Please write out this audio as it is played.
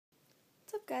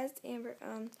guys? It's Amber.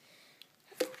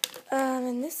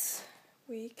 And this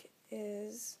week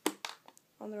is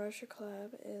on the Rusher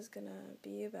Club is gonna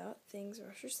be about things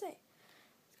Rushers say.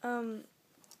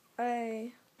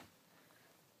 I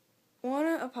want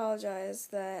to apologize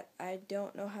that I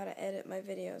don't know how to edit my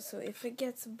videos, so if it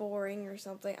gets boring or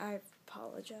something, I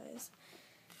apologize.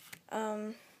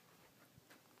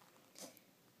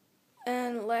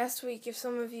 And last week, if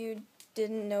some of you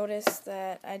didn't notice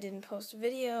that I didn't post a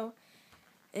video,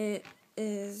 it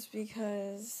is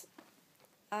because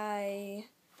I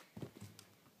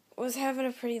was having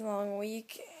a pretty long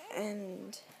week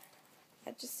and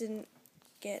I just didn't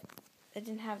get the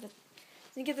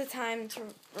time to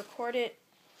record it.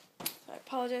 So I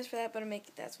apologize for that, but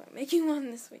that's why I'm making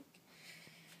one this week.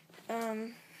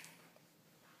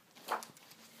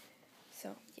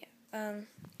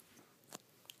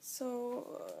 So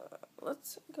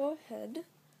let's go ahead.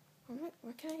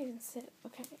 Where can I even sit?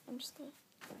 Okay, I'm just gonna.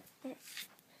 Okay.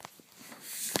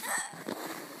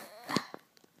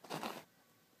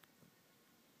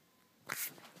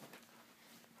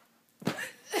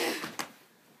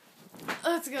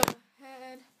 Let's go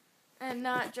ahead and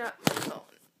not drop my phone.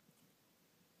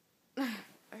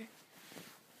 Okay.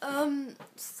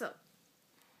 So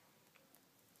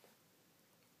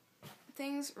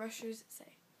things Rushers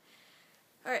say.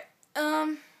 Alright,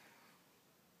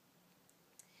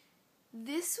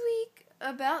 this week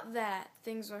about that,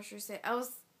 things Rushers say,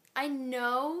 I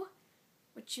know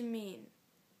what you mean,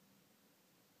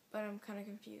 but I'm kind of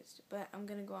confused, but I'm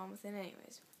gonna go on with it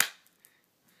anyways.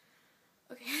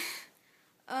 Okay,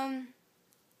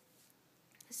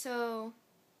 so,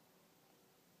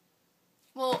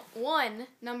 well,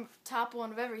 top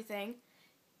one of everything,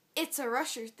 it's a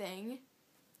Rusher thing.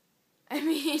 I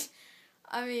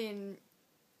mean,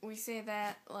 we say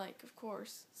that, like, of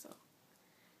course, so.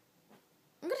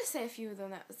 I'm gonna say a few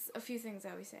things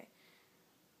that we say.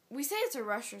 We say it's a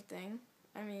Rusher thing.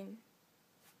 I mean,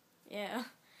 yeah.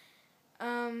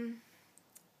 I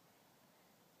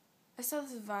saw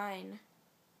this Vine.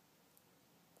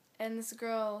 And this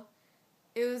girl,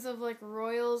 it was of, like,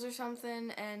 Royals or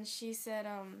something, and she said,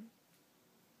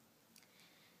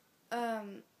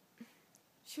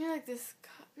 she made, like, this,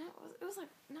 it was, like,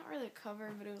 not really a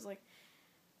cover, but it was, like,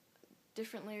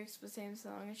 different lyrics but same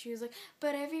song, and she was like,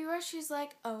 but every rush is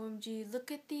like, OMG, look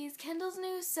at these, Kendall's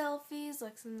new selfies,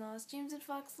 Lex and Lost, James and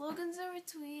Fox, Logan's are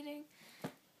retweeting,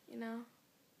 you know.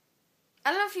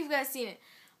 I don't know if you guys seen it,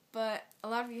 but a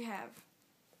lot of you have,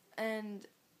 and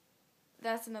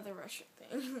that's another Rusher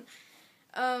thing.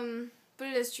 But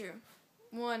it is true.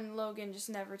 One, Logan just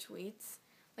never tweets.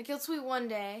 Like, he'll tweet one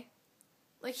day.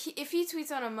 Like, if he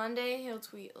tweets on a Monday, he'll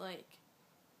tweet, like,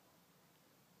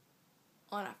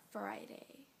 on a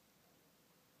Friday.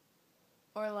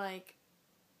 Or, like,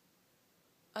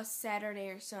 a Saturday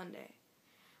or Sunday.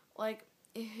 Like,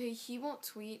 he won't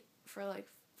tweet for, like,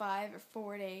 5 or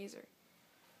 4 days, or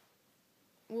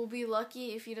we'll be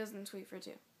lucky if he doesn't tweet for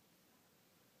 2.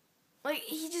 Like,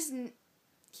 he's just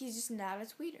not a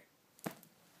tweeter.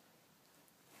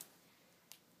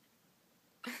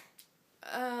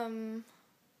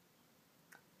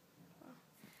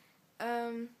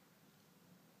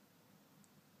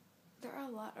 There are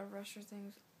a lot of Rusher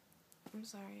things. I'm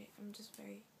sorry, I'm just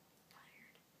very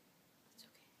tired. It's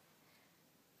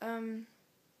okay.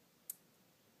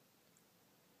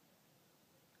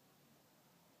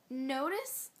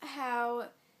 Notice how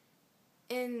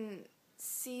in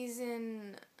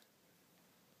season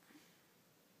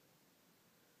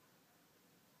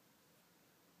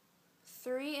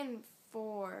 3 and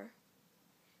 4,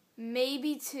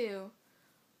 maybe 2,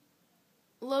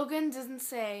 Logan didn't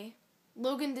say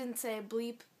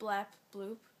bleep, blap,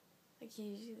 bloop. Like, he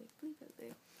usually, like, bleep,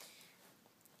 bleep.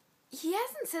 He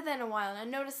hasn't said that in a while, and I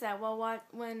noticed that when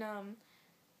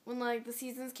like, the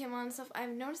seasons came on and stuff, I've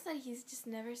noticed that he's just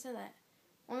never said that.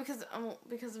 Only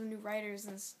because of new writers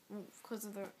and because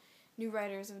of the new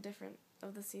writers of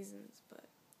the seasons, but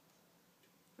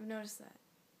I've noticed that.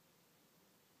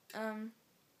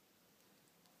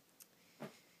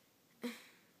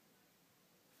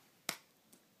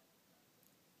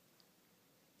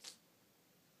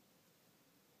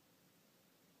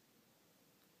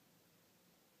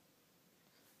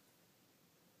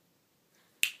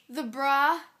 The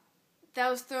bra that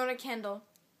was thrown at Kendall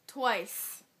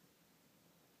twice.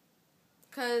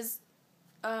 Because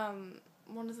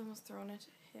one of them was thrown at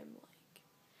him, like,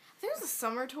 I think it was a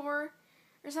summer tour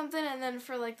or something, and then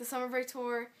for, like, the summer break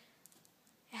tour,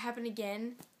 it happened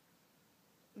again.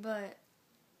 But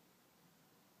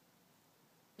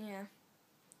yeah.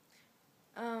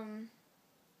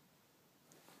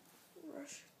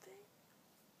 Rush thing.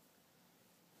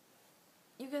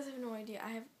 you guys have no idea.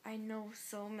 I know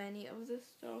so many of this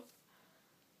stuff.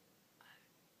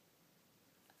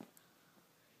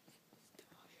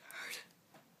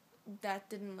 That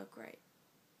didn't look right.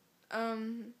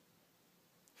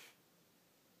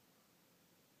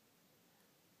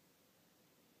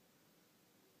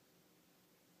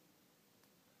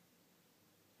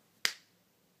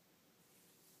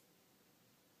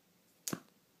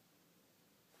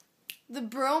 The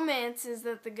bromances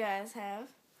that the guys have.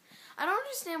 I don't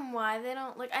understand why they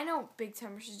don't, like, I know Big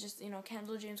Timers is just,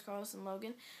 Kendall, James, Carlos, and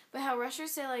Logan, but how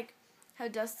rushers say, like, how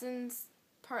Dustin's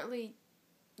partly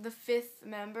the 5th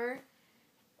member,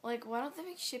 like, why don't they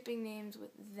make shipping names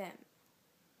with them?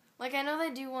 Like, I know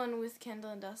they do one with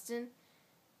Kendall and Dustin.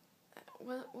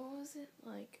 What was it?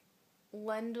 Like,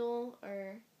 Lendl,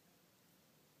 or,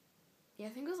 yeah, I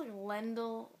think it was, like,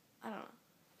 Lendl, I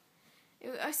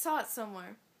don't know. I saw it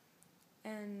somewhere.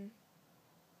 And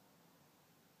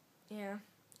yeah,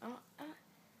 I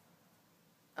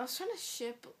was trying to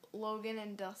ship Logan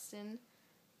and Dustin,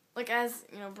 like, as,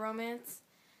 bromance.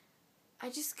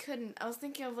 I just couldn't. I was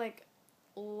thinking of, like,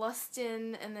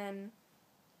 Lustin, and then,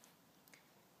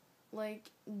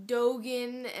 like,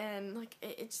 Dogan, and, like,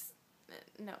 it's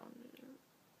no.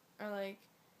 Or, like,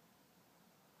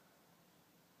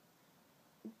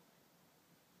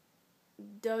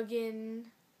 Duggan,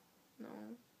 no.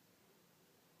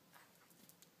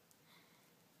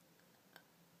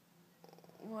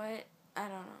 What? I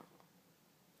don't know.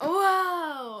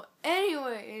 Wow!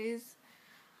 Anyways,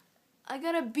 I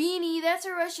got a beanie. That's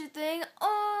a Russia thing.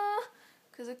 Oh!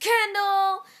 Because of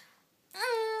Kendall.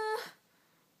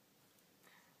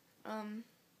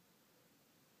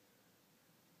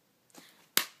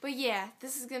 But yeah,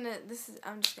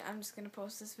 I'm just gonna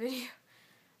post this video.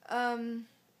 I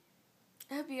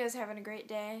hope you guys are having a great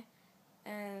day.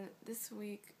 And this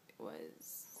week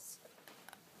was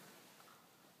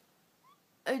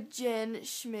a Jen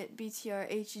Schmidt BTR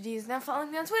HD is now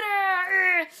following me on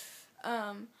Twitter.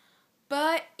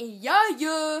 But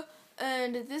yeah.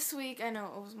 And this week, I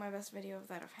know it was my best video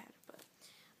that I've had, but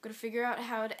I'm gonna figure out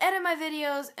how to edit my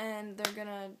videos, and they're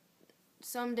gonna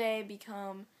someday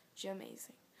become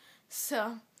amazing.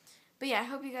 So, but yeah, I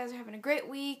hope you guys are having a great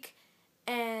week,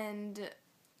 and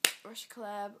Russia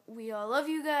Collab, we all love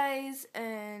you guys,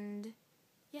 and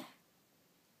yeah.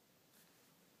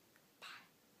 Bye.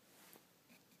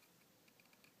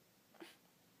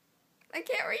 I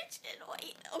can't reach it.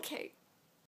 Wait, okay.